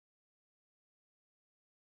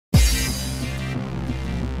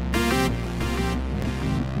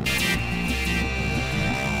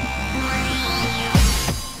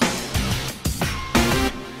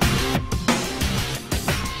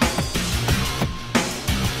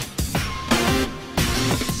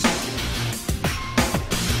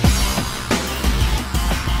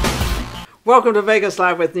Welcome to Vegas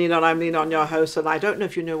Live with Ninon. I'm Ninon, your host, and I don't know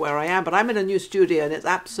if you know where I am, but I'm in a new studio, and it's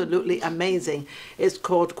absolutely amazing. It's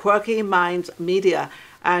called Quirky Minds Media.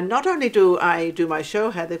 And not only do I do my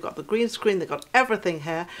show here, they've got the green screen, they've got everything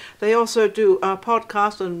here. They also do a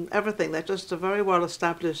podcast and everything. They're just a very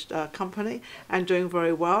well-established company and doing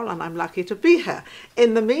very well, and I'm lucky to be here.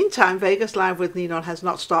 In the meantime, Vegas Live with Ninon has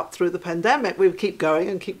not stopped through the pandemic. We keep going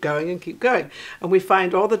and keep going and keep going. And we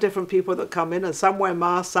find all the different people that come in, and some wear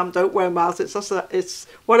masks, some don't wear masks. It's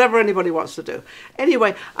whatever anybody wants to do.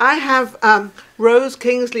 Anyway, I have Rose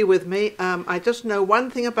Kingsley with me. I just know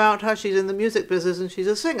one thing about her. She's in the music business and she's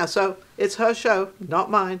a singer. So it's her show,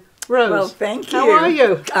 not mine. Rose. Well, thank you. How are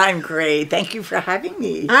you? I'm great. Thank you for having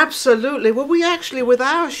me. Absolutely. Well, we actually, with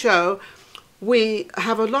our show, we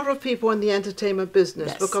have a lot of people in the entertainment business,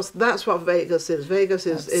 yes, because that's what Vegas is. Vegas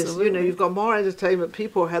is, you know, you've got more entertainment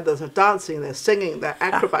people here that are dancing, they're singing, they're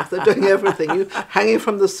acrobats, they're doing everything. You hanging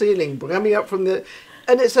from the ceiling, coming up from the...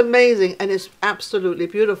 And it's amazing and it's absolutely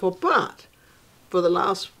beautiful. But for the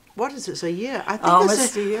last... What is it? A year? I think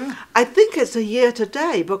almost a year. I think it's a year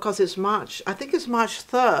today because it's March. I think it's March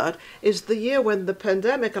 3rd is the year when the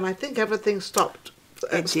pandemic, and I think everything stopped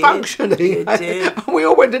functioning. It did. And we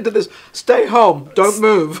all went into this: stay home, don't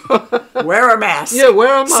move, wear a mask. Yeah,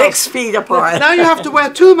 wear a mask. 6 feet apart. Now you have to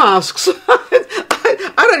wear 2 masks.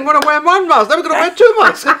 I don't even want to wear 1 mask. Now we're going to wear 2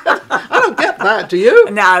 masks. I don't get that. Do you?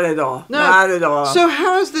 Not at all. No. Not at all. So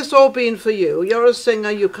how has this all been for you? You're a singer.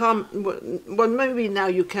 You can't. Well, maybe now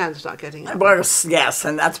you can start getting it. Well, yes,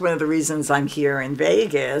 and that's one of the reasons I'm here in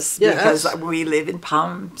Vegas, yes, because we live in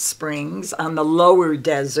Palm Springs on the lower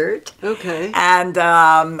desert. Okay. And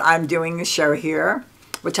I'm doing a show here,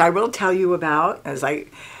 which I will tell you about as I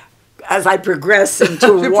progress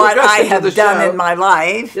into what I have done in my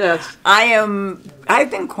life. Yes.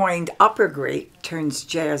 I've been coined opera great turns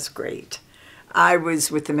jazz great. I was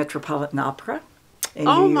with the Metropolitan Opera in New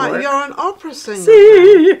York. Oh my, you're an opera singer.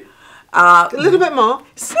 See? A little bit more.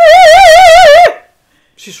 See?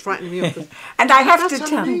 She's frightening me up. And I have to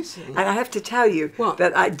tell you what?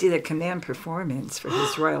 that I did a command performance for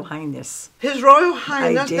His Royal Highness. His Royal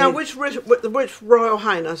Highness. I did. Now, which Royal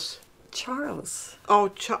Highness? Charles.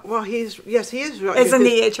 Oh, well, he is. Isn't he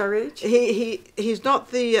HRH? He's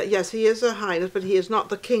not the. Yes, he is a highness, but he is not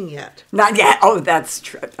the king yet. Not yet. Oh, that's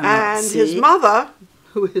true. And his mother,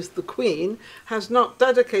 who is the queen, has not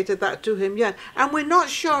dedicated that to him yet, and we're not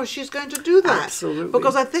sure she's going to do that. Absolutely.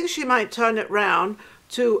 Because I think she might turn it round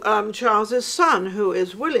to Charles's son, who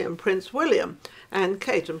is William, Prince William, and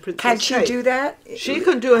Kate and Princess Can she Kate. do that? She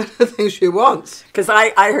can do anything she wants. Because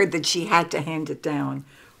I heard that she had to hand it down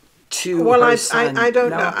to her son. I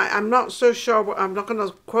don't know. I'm not so sure. I'm not going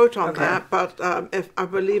to quote on that, but I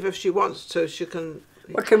believe if she wants to, she can.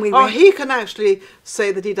 What can we? Oh, he can actually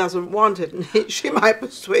say that he doesn't want it, and she might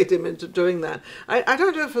persuade him into doing that. I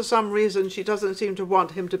don't know, for some reason she doesn't seem to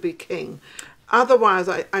want him to be king. Otherwise,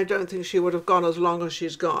 I don't think she would have gone as long as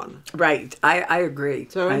she's gone. Right. I agree.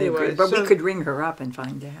 So anyway, I agree. But we could ring her up and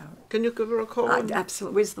find out. Can you give her a call?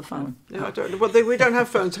 Absolutely. Where's the phone? No, I don't know. Well, we don't have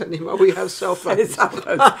phones anymore. We have cell phones.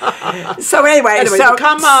 So anyway, so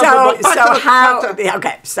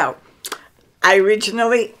I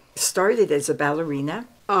originally started as a ballerina.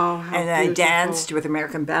 Oh, how and beautiful. I danced with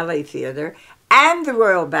American Ballet Theatre and the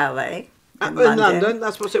Royal Ballet. In London,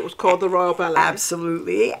 that's what it was called, the Royal Ballet.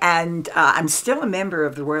 Absolutely, and I'm still a member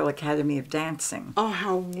of the Royal Academy of Dancing. Oh,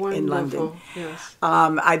 how wonderful! In London, yes.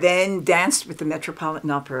 I then danced with the Metropolitan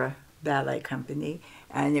Opera Ballet Company,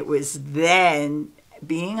 and it was then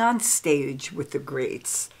being on stage with the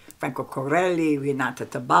greats, Franco Corelli, Renata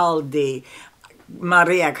Tebaldi,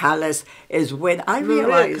 Maria Callas, is when I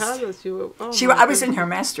realized Callas, I was in her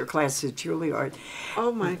master class at Juilliard.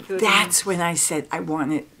 Oh my goodness! That's when I said I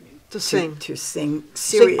wanted to sing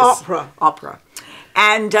serious opera.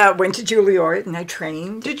 And went to Juilliard and I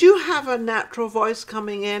trained. Did you have a natural voice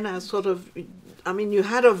coming in as sort of, I mean, you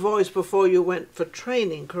had a voice before you went for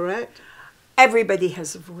training, correct? Everybody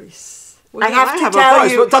has a voice. Well, I have to tell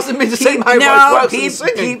you. But it doesn't mean to say my voice works in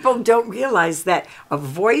singing. People don't realize that a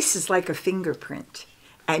voice is like a fingerprint.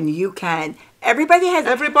 And you can,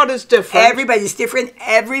 everybody's different. Everybody's different.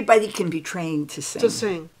 Everybody can be trained to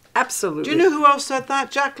sing. Absolutely. Do you know who else said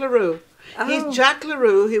that? Jack LaRue. Oh. Jack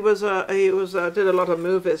LaRue. He did a lot of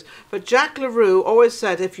movies, but Jack LaRue always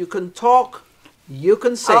said, "If you can talk, you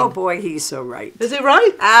can sing." Oh boy, he's so right. Is he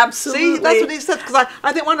right? Absolutely. See, that's what he said. Because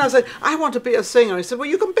I think when I said I want to be a singer, he said, "Well,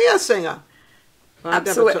 you can be a singer." Well,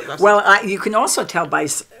 absolutely. Well, you can also tell by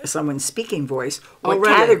someone's speaking voice what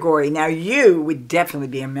category. Now, you would definitely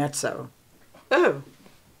be a mezzo. Oh.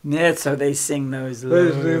 Mezzo, they sing those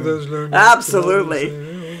low.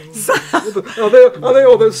 Absolutely. Are they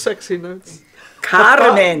all those sexy notes?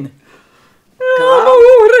 Carmen.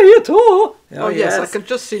 Oh, yes, I can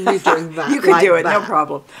just see me doing that. You could like do it, that. no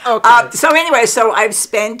problem. Okay. So anyway, so I've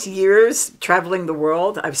spent years traveling the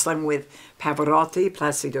world. I've sung with Pavarotti,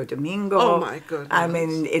 Placido Domingo. Oh, my goodness. I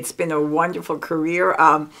mean, it's been a wonderful career.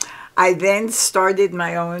 I then started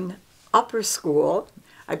my own opera school.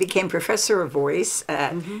 I became professor of voice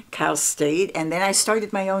at Cal State, and then I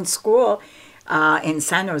started my own school in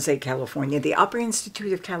San Jose, California, the Opera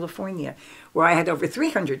Institute of California, where I had over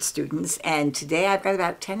 300 students, and today I've got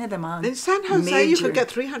about 10 of them on. In San Jose, you could get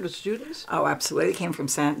 300 students? Oh, absolutely. They came from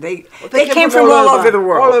they came from all over the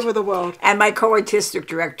world. All over the world. And my co-artistic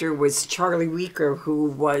director was Charlie Weaker, who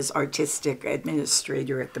was artistic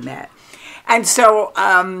administrator at the Met. And so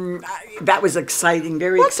that was exciting,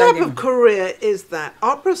 very exciting. What type of career is that?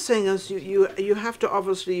 Opera singers, you have to,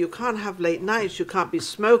 obviously, you can't have late nights, you can't be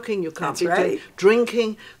smoking, you can't be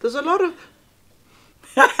drinking. There's a lot of,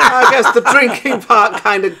 I guess the drinking part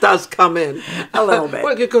kind of does come in. A little bit.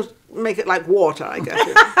 Well, you could make it like water, I guess.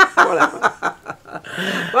 Whatever.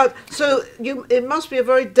 But so it must be a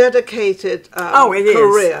very dedicated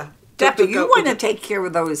career. Definitely. You want to take care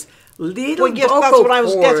of those little yes, vocal that's what I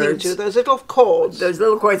was cords, getting to. Those little chords. Those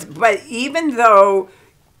little chords. But even though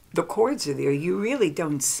the chords are there, you really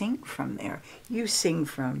don't sing from there. You sing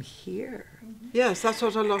from here. Yes, that's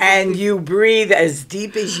what I love. And you breathe as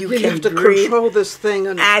deep as you can breathe. You have to control this thing.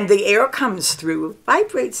 And the air comes through,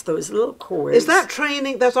 vibrates those little chords. Is that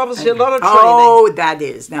training? There's obviously a lot of training. Oh, that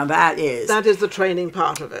is. Now that is. That is the training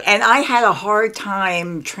part of it. And I had a hard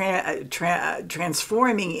time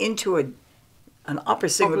transforming into an opera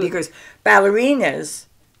singer because ballerinas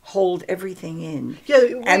hold everything in.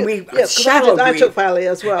 Yeah, and we shallow breathe. I took ballet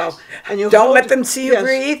as well. And you don't let them see you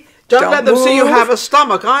breathe. Don't let them see you have a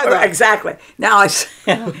stomach either. Exactly. Now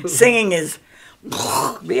singing is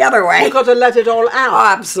the other way. You've got to let it all out. Oh,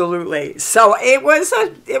 absolutely. So it was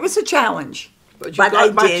a challenge. But I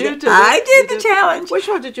did the challenge. Which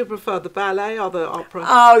one did you prefer, the ballet or the opera?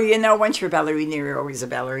 Oh, once you're a ballerina, you're always a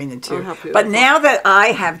ballerina too. But now that I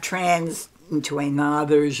have into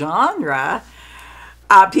another genre,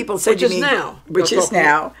 people say to me, which is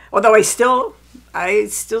now, although I still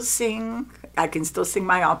sing. I can still sing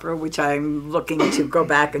my opera, which I'm looking to go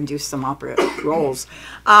back and do some opera roles.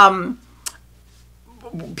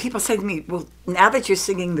 People say to me, well, now that you're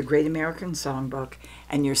singing the Great American Songbook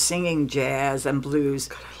and you're singing jazz and blues,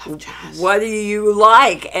 God, I love jazz. What do you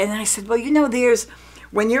like? And I said, well,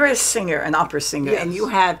 when you're a singer, an opera singer, and you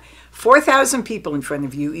have 4,000 people in front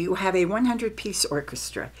of you, you have a 100-piece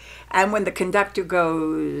orchestra. And when the conductor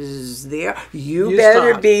goes there, you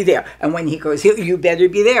better be there. And when he goes here, you better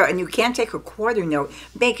be there. And you can't take a quarter note,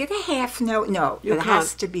 make it a half note. No, it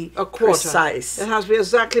has to be a quarter. Precise. It has to be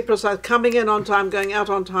exactly precise, coming in on time, going out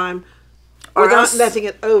on time, without letting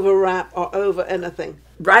it overwrap or over anything.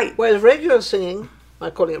 Right. Whereas regular singing,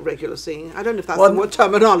 I'm calling it regular singing. I don't know if that's the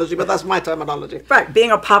terminology, but that's my terminology. Right, being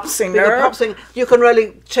a pop singer. You can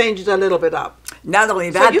really change it a little bit up. Not only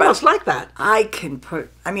that, so you must like that. I can put.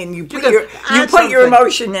 I mean, you put your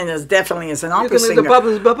emotion in as definitely as an opera singer.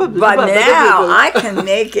 But now I can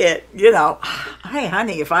make it. Hey,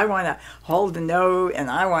 honey, if I want to hold the note and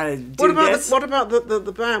I want to do this. What about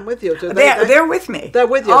the band with you? They're with me. They're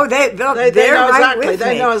with you. Oh, they're know right exactly. with me.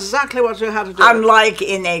 They know exactly how to do. I'm like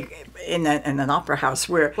in an opera house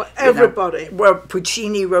where where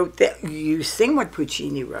Puccini wrote that. You sing what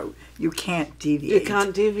Puccini wrote. You can't deviate. You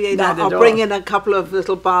can't deviate. Or bring in a couple of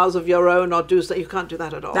little bars of your own, or do so. You can't do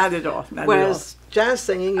that at all. Not at all. Whereas jazz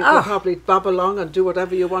singing, you can probably bob along and do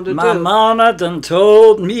whatever you want to do. My mama done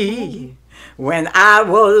told me when I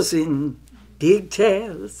was in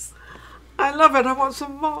pigtails. I love it. I want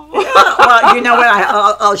some more. Well, you know what?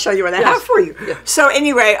 I'll show you what I have for you. Yeah. So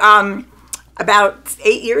anyway, about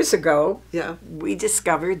 8 years ago, we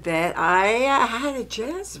discovered that I had a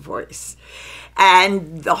jazz voice.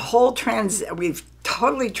 And the whole we've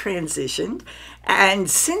totally transitioned. And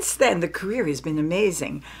since then, the career has been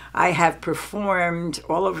amazing. I have performed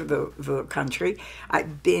all over the country.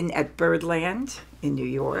 I've been at Birdland in New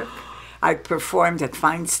York. I performed at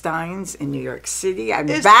Feinstein's in New York City. I'm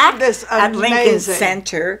back at Lincoln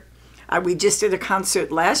Center. We just did a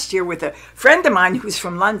concert last year with a friend of mine who's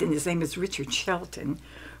from London. His name is Richard Shelton.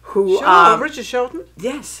 Richard Shelton?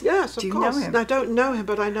 Yes. Yes, of course. Know him? I don't know him,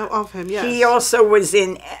 but I know of him, yes. He also was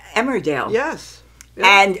in Emmerdale. Yes.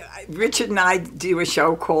 Yeah. And Richard and I do a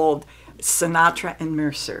show called Sinatra and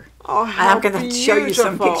Mercer. Oh, how I'm going to show you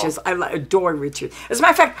some pictures. I adore Richard. As a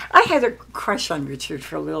matter of fact, I had a crush on Richard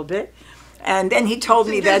for a little bit. And then he told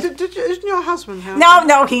me that... Isn't your husband here?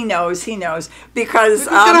 No, he knows, because...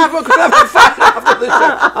 We're going to have a fight after the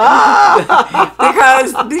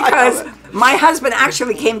show. Because my husband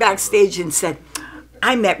actually came backstage and said,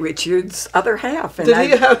 I met Richard's other half. And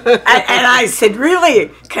I said, really?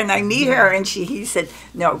 Can I meet her? And he said,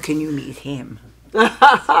 no, can you meet him?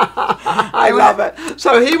 I love it.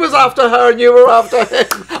 So he was after her and you were after him.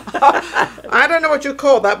 I don't know what you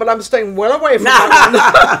call that, but I'm staying well away from that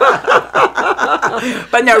one.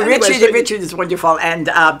 But no, anyway, Richard is wonderful. And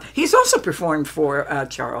he's also performed for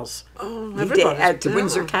Charles. Oh, he did at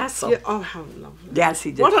Windsor Castle. Yeah. Oh, how lovely. Yes,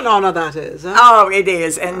 he did. What an honor that is. Huh? Oh, it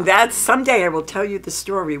is. And that's someday I will tell you the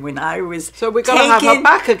story when I was So we're going to have her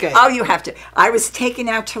back again. Oh, you have to. I was taken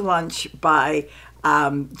out to lunch by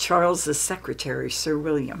Charles's secretary, Sir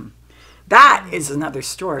William. That is another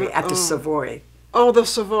story at the Savoy. Oh, the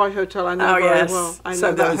Savoy Hotel. I know very well. I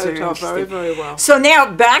know that hotel very, very well. So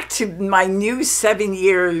now back to my new 7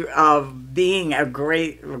 year of being a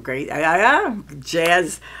great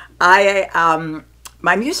jazz.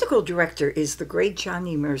 My musical director is the great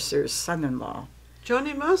Johnny Mercer's son-in-law.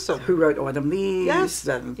 Johnny Mercer, who wrote Autumn Leaves.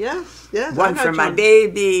 Yes. One for My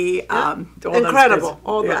Baby. Yeah. Incredible.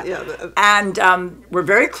 All that. And we're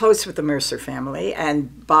very close with the Mercer family.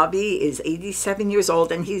 And Bobby is 87 years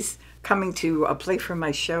old, and he's coming to play for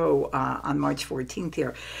my show on March 14th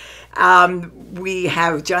here. We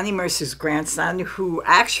have Johnny Mercer's grandson, who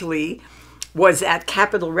actually was at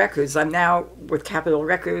Capitol Records. I'm now with Capitol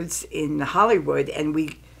Records in Hollywood, and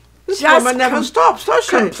we just never stops, does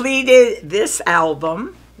she? Completed this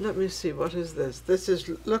album. Let me see, what is this? This is,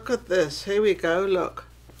 look at this. Here we go, look.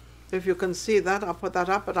 If you can see that, I'll put that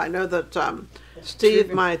up. But I know that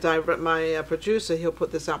Steve, my producer, he'll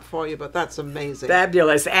put this up for you. But that's amazing.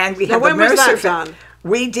 Fabulous. And we have when was that done?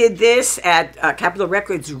 We did this at Capitol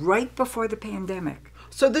Records right before the pandemic.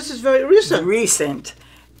 So this is very recent. Recent.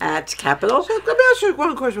 At Capitol. So let me ask you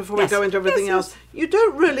one question before we go into everything else. You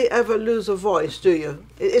don't really ever lose a voice, do you?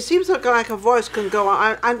 It seems like a voice can go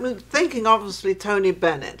on. I'm thinking, obviously, Tony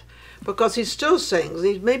Bennett, because he still sings.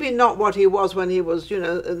 He's maybe not what he was when he was, in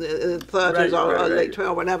the 30s or late 20s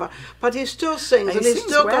or whatever, but he still sings. And he's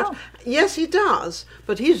still got... Yes, he does.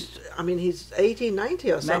 But he's 80,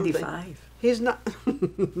 90 or something. 95. He's not...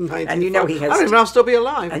 95. And he has... I don't even know I'll still be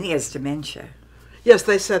alive. And he has dementia. Yes,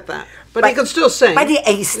 they said that. But he can still sing. But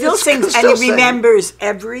he still sings, and he remembers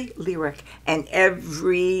every lyric and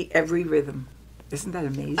every rhythm. Isn't that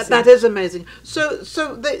amazing? That is amazing. So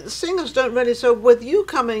the singers don't really... So with you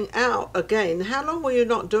coming out again, how long were you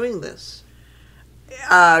not doing this?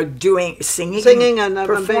 Singing and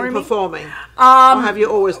performing. Or have you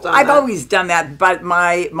always done I've that? always done that, but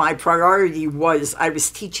my priority was I was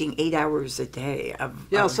teaching 8 hours a day.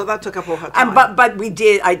 So that took up all her time. But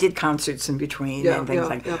I did concerts in between and things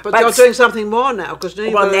like that. But you're doing something more now.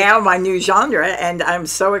 Now my new genre, and I'm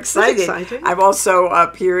so excited. That's exciting. I've also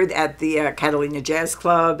appeared at the Catalina Jazz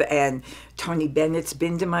Club, and Tony Bennett's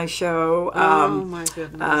been to my show. Oh my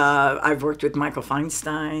goodness! I've worked with Michael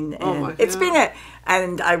Feinstein, and it's been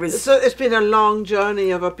it's been a long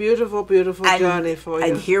journey of a beautiful, beautiful journey for you.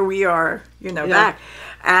 And here we are, back.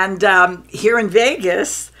 And here in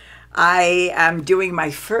Vegas, I am doing my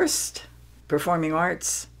first performing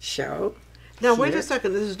arts show. Now wait a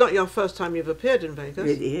second. This is not your first time you've appeared in Vegas.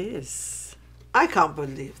 It is. I can't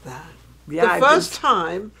believe that. Yeah, the first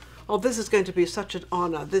time. Oh, this is going to be such an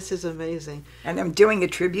honor. This is amazing. And I'm doing a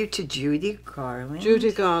tribute to Judy Garland.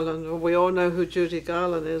 Judy Garland. Well, we all know who Judy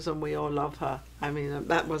Garland is, and we all love her. I mean,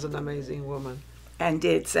 that was an amazing woman. And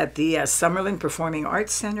it's at the Summerlin Performing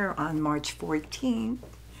Arts Center on March 14th.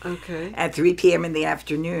 Okay. At 3 p.m. in the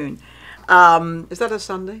afternoon. Is that a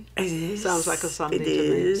Sunday? It is. Sounds like a Sunday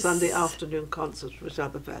to me. Sunday afternoon concerts, which are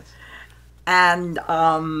the best. And...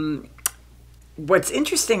 what's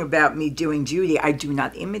interesting about me doing Judy, I do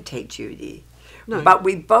not imitate Judy. No. But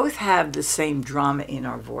we both have the same drama in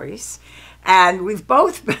our voice. And we've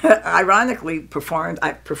both, ironically, performed.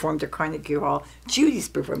 I've performed at Carnegie Hall. Judy's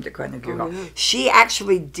performed at Carnegie Hall. Yeah. She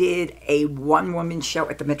actually did a one-woman show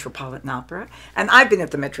at the Metropolitan Opera. And I've been at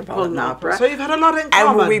the Metropolitan Opera. So you've had a lot in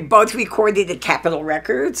common. And we both recorded at Capitol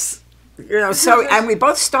Records. And we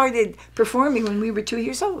both started performing when we were 2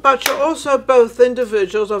 years old. But you're also both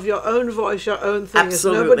individuals of your own voice, your own thing.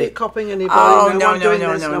 Absolutely. Is nobody copying anybody. No one doing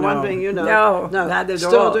being, No, not at all.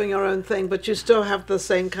 Still doing your own thing, but you still have the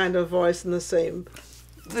same kind of voice and the same...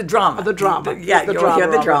 The drama. The drama.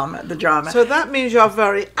 The drama. So that means you're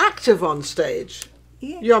very active on stage.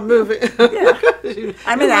 Yeah. You're moving. Yeah.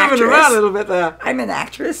 I'm an actress. Moving around a little bit there. I'm an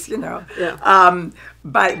actress, Yeah.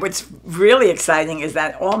 But what's really exciting is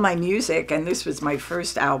that all my music, and this was my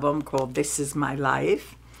first album called This Is My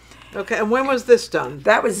Life, Okay, and when was this done?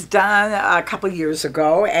 That was done a couple years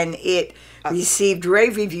ago, and it received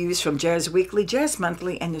rave reviews from Jazz Weekly, Jazz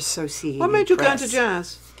Monthly, and Associated What made you go Press. into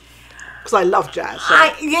jazz? Because I love jazz. So.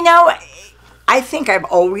 I think I've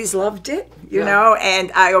always loved it, you know, and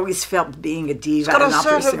I always felt being a diva. It's got and a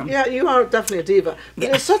opera sort of, singer. yeah, you are definitely a diva.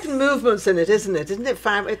 But there's certain movements in it, isn't it? Isn't it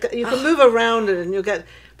fab? You can move around it and you get,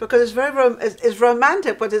 because it's very, it's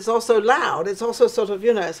romantic, but it's also loud. It's also sort of,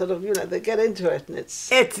 they get into it and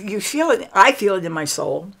You feel it, I feel it in my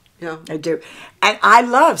soul. Yeah. I do. And I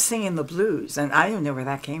love singing the blues, and I don't know where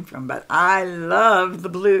that came from, but I love the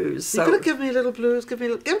blues. So. You could have given me a little blues, give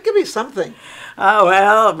me something. Oh,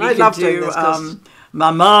 well, we I could love do, doing this.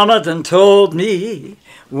 My mama done told me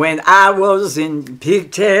when I was in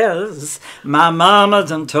pigtails, my mama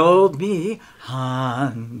done told me,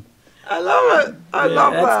 hon. I love it. I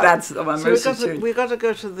love that. That's the one. So we got to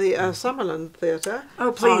go to the Summerland Theatre.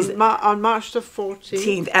 Oh, please. On March the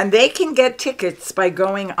 14th. And they can get tickets by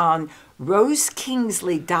going on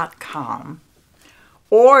rosekingsley.com,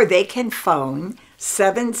 or they can phone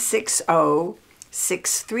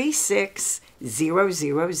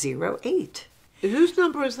 760-636-0008. Whose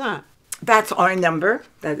number is that? That's our number.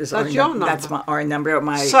 That's your number. That's our number.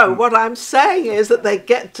 So what I'm saying is that they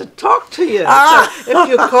get to talk to you. Ah. So if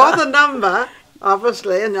you call the number,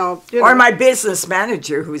 obviously, and or my business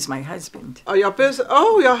manager, who's my husband. Oh, your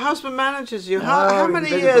husband manages you. How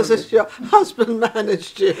many bit of years a- has your husband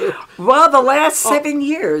managed you? Well, the last 7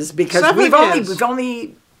 years, because 7 we've years.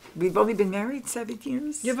 only been married 7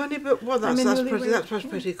 years. You've only been, well, that's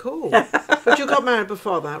pretty cool. Yeah. But you got married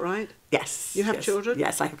before that, right? Yes. You have children?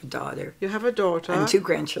 Yes, I have a daughter You have a daughter. and 2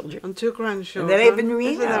 grandchildren. And 2 grandchildren. And they live in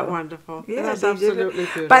Reno. Isn't that wonderful? Yeah, That's they do. absolutely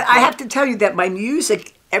beautiful. But I have to tell you that my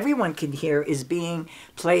music, everyone can hear, is being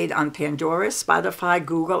played on Pandora, Spotify,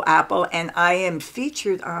 Google, Apple, and I am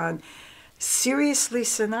featured on Seriously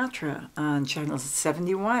Sinatra on Channel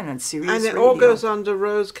 71 on Sirius And it Radio. all goes under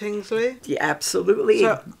Rose Kingsley. Yeah, absolutely.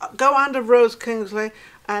 So go under Rose Kingsley,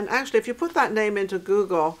 and actually, if you put that name into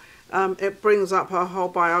Google, it brings up her whole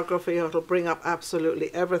biography. It'll bring up absolutely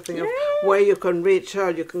everything of where you can reach her.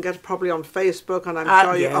 You can get probably on Facebook, and I'm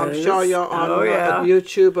sure you're on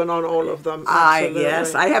YouTube and on all of them. Absolutely.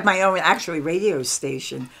 Yes, I have my own radio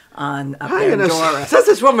station on Pandora. Does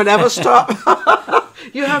this woman ever stop?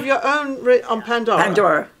 You have your own on Pandora.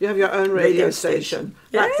 Pandora. You have your own radio station.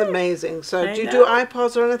 That's amazing. So do you do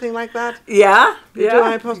iPods or anything like that? Yeah. You do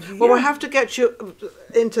iPods? Well, we'll have to get you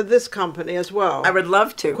into this company as well. I would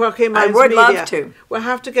love to. Quirky Minds I would Media. love to. We'll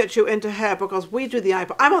have to get you into hair because we do the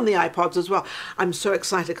iPod. I'm on the iPods as well. I'm so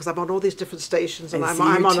excited because I'm on all these different stations, and I'm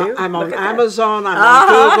on Amazon, I'm on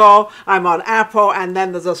Google, I'm on Apple, and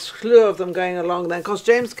then there's a slew of them going along then. Because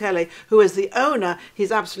James Kelly, who is the owner,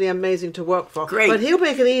 he's absolutely amazing to work for. Great. But he'll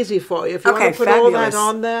make it easy for you if you want to put fabulous. all that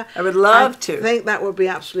on there. I would love to. I think that would be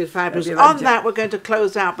absolutely fabulous. I'd On love to. that, we're going to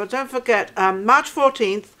close out, but don't forget March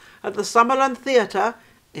 14th at the Summerland Theatre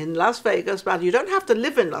in Las Vegas. Well, you don't have to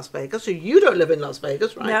live in Las Vegas, so you don't live in Las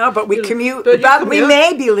Vegas, right? No, but we commute. But you But we commute.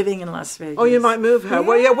 may be living in Las Vegas. Oh, you might move her.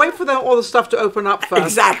 Well, yeah, wait for all the stuff to open up first.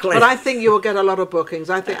 Exactly. But I think you will get a lot I don't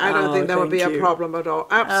think there will be thank a you. problem at all.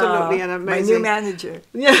 Absolutely and amazing. My new manager.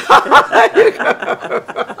 Yeah, there you go.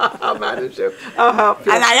 I'll manage you. I'll help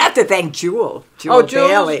you. And I have to thank Jewel Jules,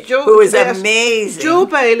 Bailey, who is yes. amazing. Jewel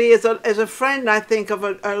Bailey is a friend, I think, of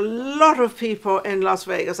a lot of people in Las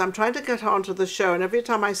Vegas. I'm trying to get her onto the show, and every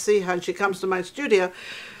time I see her and she comes to my studio,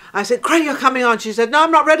 I said, Craig, you're coming on. She said, no,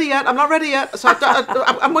 I'm not ready yet. So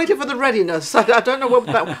I'm waiting for the readiness. I don't know where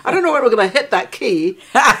we're going to hit that key.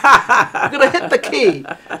 We're going to hit the key.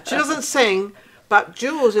 She doesn't sing. But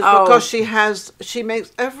Jules is because she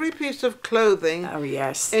makes every piece of clothing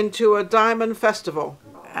into a diamond festival.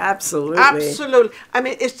 Absolutely. I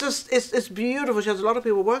mean, it's beautiful. She has a lot of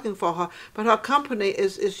people working for her, but her company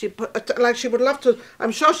she would love to.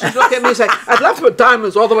 I'm sure she's looking at me saying, "I'd love to put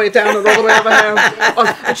diamonds all the way down and all the way over here."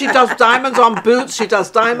 And she does diamonds on boots. She does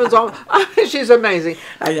diamonds on. She's amazing.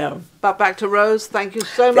 I know. But back to Rose. Thank you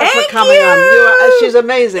so much Thank for coming you. on. She's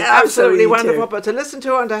amazing. Yeah, Absolutely so you wonderful. too. But to listen to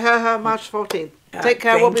her and to hear her March 14th. Take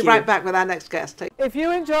care. We'll be right back with our next guest. If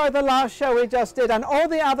you enjoyed the last show we just did and all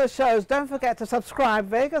the other shows, don't forget to subscribe.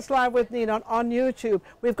 Vegas Live with Ninon on YouTube.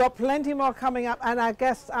 We've got plenty more coming up and our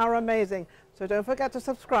guests are amazing. So don't forget to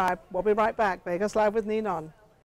subscribe. We'll be right back. Vegas Live with Ninon.